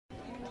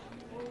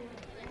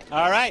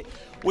All right,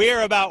 we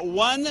are about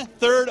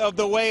 1/3 of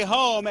the way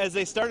home as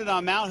they started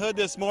on Mount Hood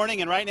this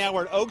morning, and right now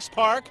we're at Oaks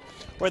Park,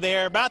 where they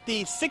are about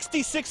the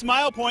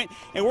 66-mile point,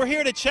 and we're here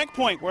at a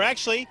checkpoint where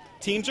actually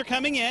teams are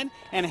coming in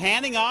and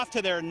handing off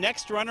to their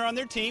next runner on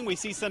their team. We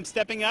see some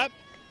stepping up.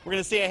 We're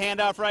going to see a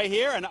handoff right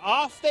here, and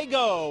off they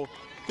go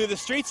through the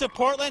streets of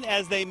Portland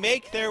as they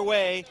make their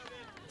way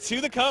to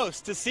the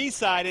coast, to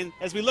Seaside. And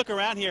as we look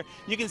around here,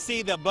 you can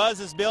see the buzz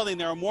is building.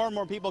 There are more and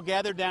more people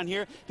gathered down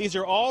here. These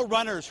are all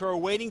runners who are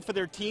waiting for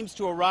their teams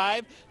to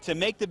arrive to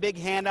make the big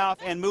handoff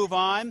and move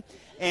on.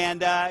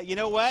 And you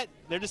know what?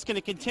 They're just going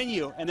to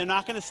continue, and they're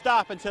not going to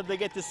stop until they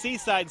get to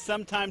Seaside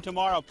sometime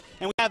tomorrow.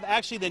 And we have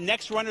actually the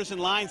next runners in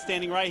line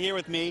standing right here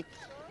with me.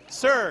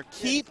 Sir,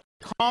 keep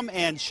calm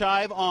and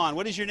chive on.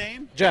 What is your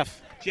name?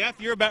 Jeff.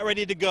 Jeff, you're about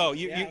ready to go.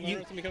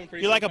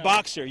 You're like a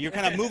boxer. You're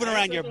kind of moving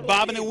around. You're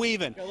bobbing and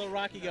weaving. Got a little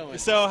rocky going.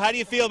 So how do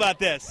you feel about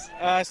this?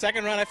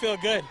 Second run, I feel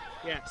good.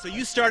 Yeah. So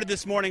you started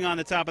this morning on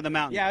the top of the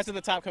mountain. Yeah, I was at the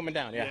top coming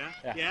down.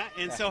 Yeah.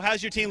 And so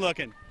how's your team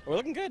looking? We're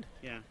looking good.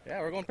 Yeah. Yeah,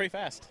 we're going pretty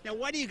fast. Now,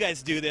 why do you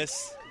guys do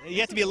this? You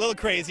have to be a little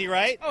crazy,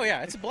 right? Oh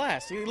yeah, it's a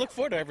blast. You look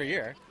forward to it every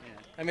year. Yeah.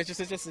 I mean, it's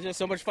just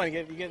so much fun.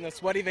 You get in a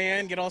sweaty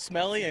van, get all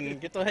smelly,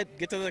 and get to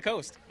the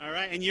coast. All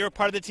right. And you're a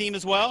part of the team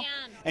as well?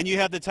 I am. And you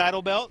have the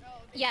title belt?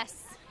 Yes.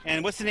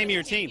 And what's the name of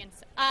your team?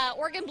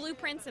 Oregon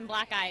Blueprints and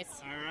Black Eyes.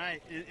 All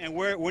right. And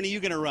when are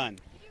you going to run?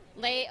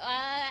 You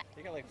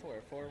got like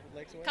four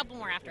legs away? A couple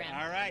more after him.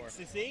 All right,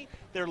 so see,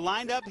 they're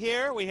lined up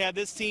here. We have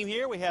this team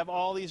here. We have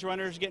all these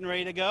runners getting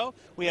ready to go.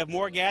 We have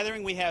more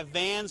gathering. We have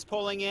vans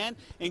pulling in,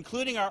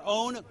 including our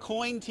own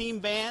coin team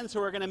vans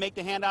who are going to make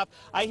the handoff.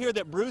 I hear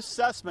that Bruce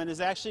Sussman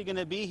is actually going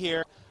to be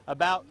here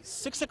about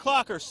 6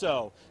 o'clock or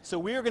so. So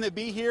we are going to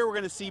be here. We're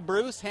going to see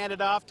Bruce hand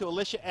it off to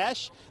Alicia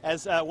Esch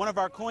as one of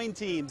our coin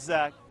teams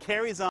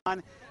carries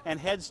on and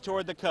heads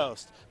toward the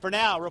coast. For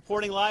now,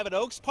 reporting live at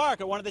Oaks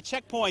Park at one of the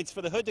checkpoints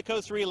for the Hood to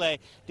Coast Relay,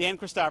 Dan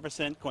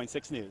Christopherson, KOIN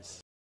 6 News.